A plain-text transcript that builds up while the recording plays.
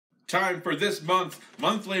Time for this month's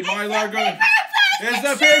monthly Mylar Gun. It's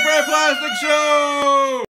the Paper and Plastic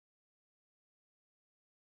Show!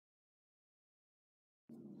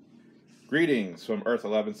 Greetings from Earth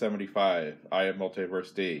 1175. I am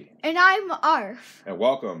Multiverse D. And I'm Arf. And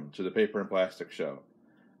welcome to the Paper and Plastic Show.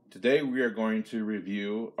 Today we are going to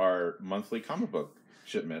review our monthly comic book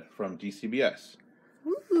shipment from DCBS.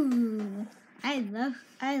 Ooh, I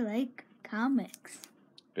like comics.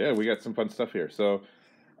 Yeah, we got some fun stuff here. So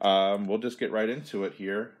we'll just get right into it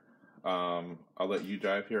here. I'll let you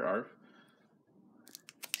dive here, Arf.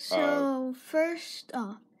 So first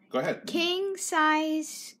off, go ahead. King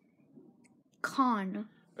size Con.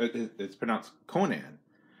 It's pronounced Conan.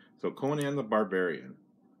 So Conan the Barbarian.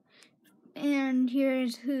 And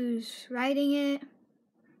here's who's writing it.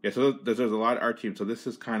 Yeah, so there's a lot of art team. So this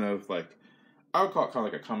is kind of like, I would call it kind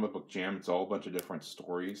of like a comic book jam. It's all a bunch of different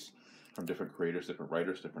stories from different creators, different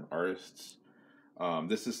writers, different artists.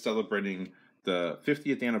 This is celebrating the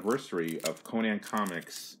 50th anniversary of Conan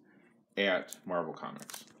Comics at Marvel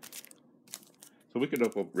Comics. So we could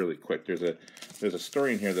open up really quick. There's a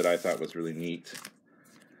story in here that I thought was really neat.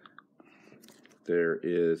 There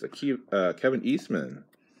is a Kevin Eastman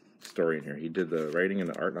story in here. He did the writing and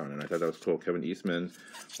the art on it, and I thought that was cool. Kevin Eastman,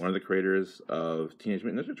 one of the creators of Teenage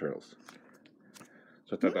Mutant Ninja Turtles.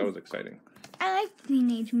 So I thought that was exciting. I like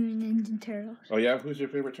Teenage Mutant Ninja Turtles. Oh yeah? Who's your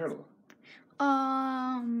favorite turtle?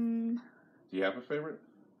 Do you have a favorite?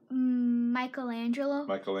 Michelangelo.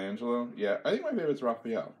 Michelangelo? Yeah, I think my favorite's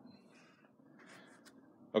Raphael.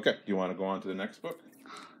 Okay, do you want to go on to the next book?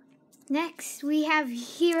 Next, we have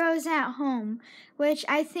Heroes at Home, which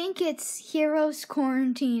I think it's Heroes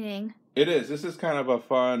Quarantining. It is. This is kind of a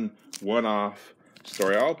fun one-off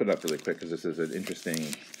story. I'll open it up really quick because this is an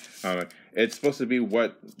interesting... it's supposed to be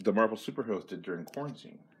what the Marvel superheroes did during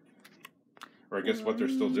quarantine. Or I guess what they're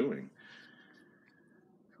still doing.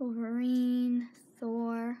 Wolverine,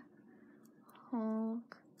 Thor,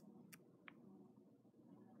 Hulk,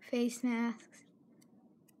 face masks,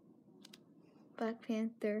 Black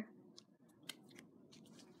Panther.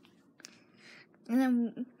 And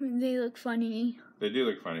then they look funny. They do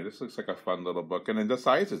look funny. This looks like a fun little book. And then the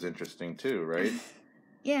size is interesting too, right?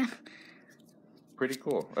 Yeah. Pretty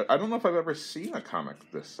cool. I don't know if I've ever seen a comic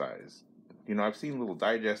this size. You know, I've seen little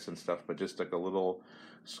digests and stuff, but just like a little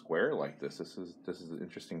square like this. This is an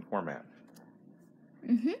interesting format.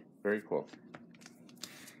 Mm-hmm. Very cool.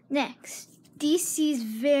 Next, DC's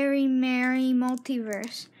Very Merry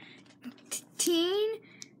Multiverse. 10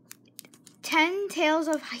 Tales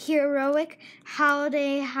of Heroic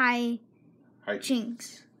Holiday Hijinks.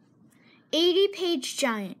 80-page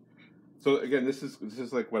giant. So again, this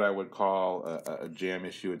is like what I would call a jam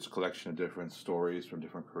issue. It's a collection of different stories from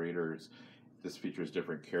different creators. This features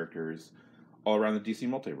different characters all around the DC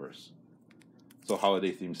multiverse. So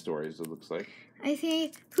holiday themed stories, it looks like. I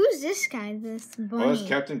think, who's this guy, this bunny? Oh, that's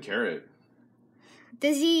Captain Carrot.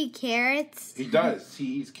 Does he eat carrots? He does. He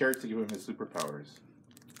eats carrots to give him his superpowers.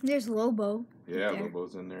 There's Lobo. Yeah,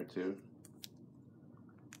 Lobo's in there too.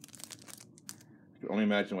 You can only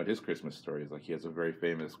imagine what his Christmas story is like. He has a very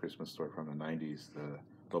famous Christmas story from the 90s, the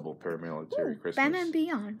Global Paramilitary Christmas. Batman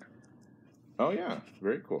Beyond. Oh yeah,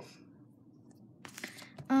 very cool.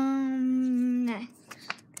 Next.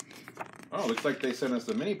 Oh, looks like they sent us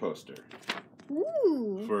a mini poster.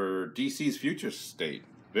 Ooh. For DC's Future State.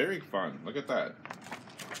 Very fun. Look at that.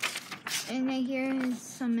 And then here is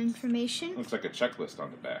some information. Looks like a checklist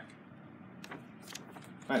on the back.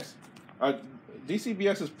 Nice.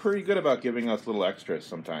 DCBS is pretty good about giving us little extras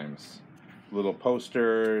sometimes. Little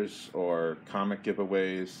posters or comic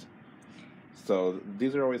giveaways. So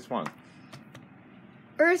these are always fun.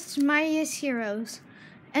 Earth's Mightiest Heroes.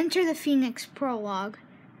 Enter the Phoenix Prologue,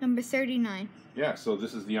 number 39. Yeah, so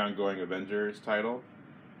this is the ongoing Avengers title.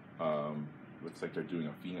 Looks like they're doing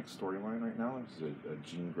a Phoenix storyline right now. There's a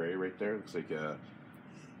Jean Grey right there. Looks like a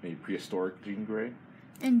maybe prehistoric Jean Grey.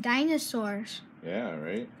 And dinosaurs. Yeah,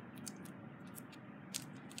 right.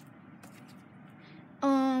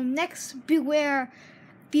 Next, Beware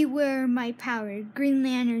My Power. Green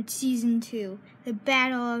Lantern Season 2. The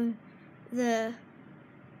Battle of the...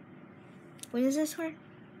 What is this word?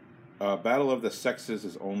 Battle of the Sexes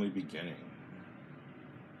is only beginning.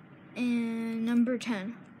 And number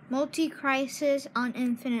 10. Multi-Crisis on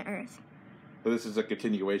Infinite Earth. So this is a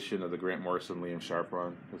continuation of the Grant Morrison, Liam Sharp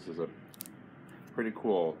run. This is a pretty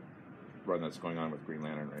cool run that's going on with Green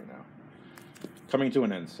Lantern right now. Coming to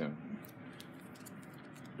an end soon.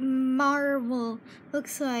 Marvel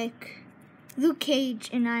looks like Luke Cage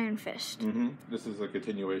and Iron Fist. Mm-hmm. This is a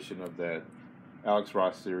continuation of that Alex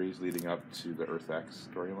Ross series leading up to the Earth X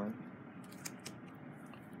storyline.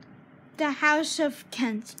 The House of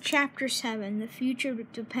Kent, Chapter 7. The future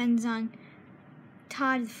depends on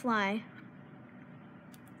Todd Fly.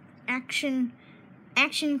 Action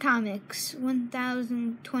Comics,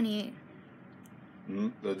 1028.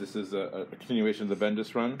 So this is a continuation of the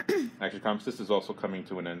Bendis run. Action Comics. This is also coming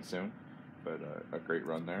to an end soon, but a great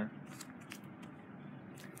run there.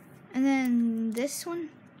 And then this one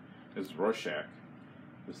is Rorschach.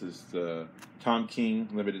 This is the Tom King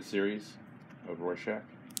limited series of Rorschach.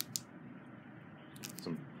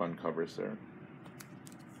 Some fun covers there.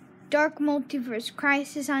 Dark Multiverse,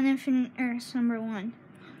 Crisis on Infinite Earths, #1.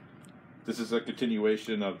 This is a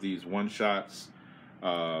continuation of these one-shots,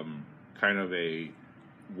 kind of a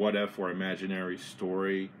what-if or imaginary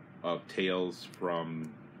story of tales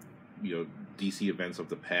from, DC events of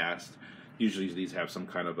the past. Usually these have some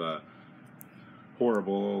kind of a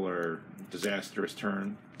horrible or disastrous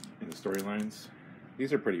turn in the storylines.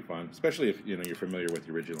 These are pretty fun, especially if you're familiar with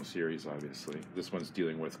the original series, obviously. This one's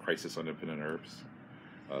dealing with Crisis on Infinite Earths,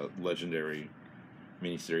 a legendary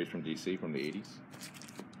miniseries from DC from the 80s.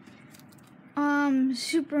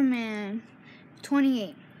 Superman,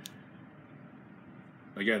 28.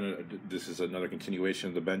 Again, this is another continuation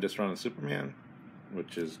of the Bendis run on Superman,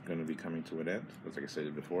 which is going to be coming to an end, as like I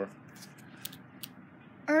said before.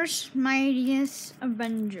 Earth's Mightiest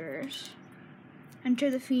Avengers, Enter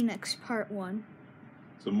the Phoenix, Part 1.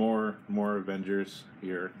 So more Avengers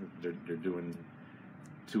here. They're doing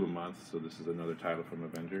 2 a month, so this is another title from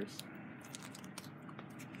Avengers.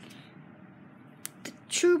 The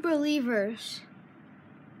True Believers,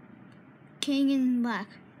 King in Black.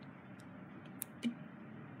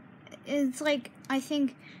 It's like, I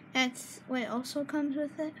think that's what also comes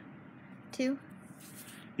with it, too.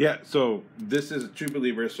 Yeah, so this is True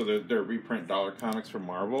Believers, so they're reprint dollar comics from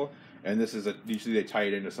Marvel, and this is usually they tie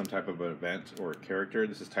it into some type of an event or a character.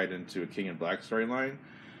 This is tied into a King in Black storyline,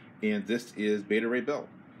 and this is Beta Ray Bill.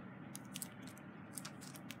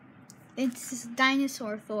 It's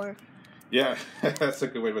Dinosaur Thor. Yeah, that's a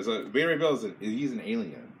good way to put it. Beta Ray Bill he's an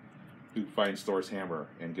alien who finds Thor's hammer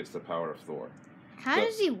and gets the power of Thor. How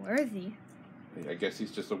is he worthy? I guess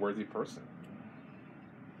he's just a worthy person.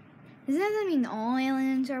 Doesn't that mean all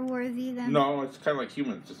aliens are worthy then? No, it's kind of like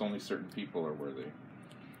humans. Just only certain people are worthy.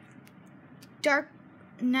 Dark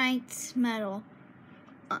Knight's Metal.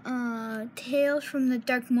 Tales from the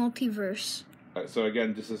Dark Multiverse. So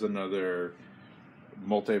again, this is another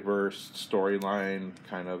multiverse storyline,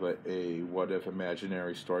 kind of a what-if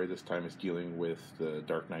imaginary story. This time it's dealing with the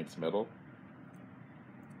Dark Knight's Metal.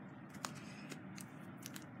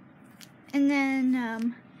 And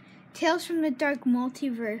then, Tales from the Dark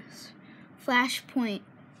Multiverse, Flashpoint.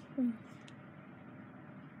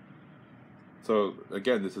 So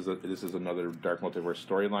again, this is another Dark Multiverse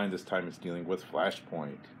storyline. This time it's dealing with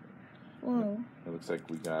Flashpoint. Whoa! It looks like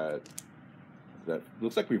we got that.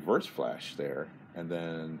 Looks like Reverse Flash there, and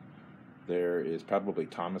then there is probably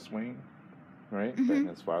Thomas Wayne, right? Mm-hmm.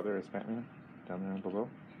 Batman's father is Batman down there below.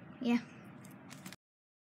 Yeah.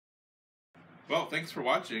 Well, thanks for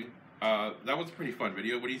watching. That was a pretty fun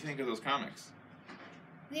video. What do you think of those comics?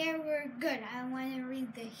 They were good. I want to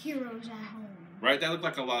read the Heroes at Home. Right, that looked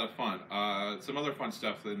like a lot of fun. Some other fun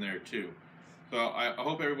stuff in there, too. So I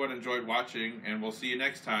hope everyone enjoyed watching, and we'll see you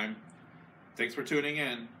next time. Thanks for tuning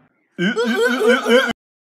in.